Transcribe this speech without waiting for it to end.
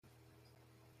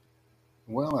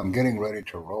Well, I'm getting ready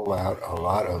to roll out a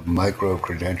lot of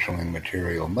micro-credentialing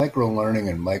material. Micro-learning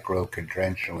and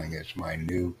micro-credentialing is my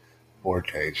new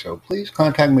forte. So please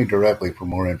contact me directly for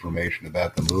more information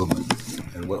about the movement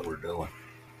and what we're doing.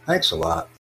 Thanks a lot.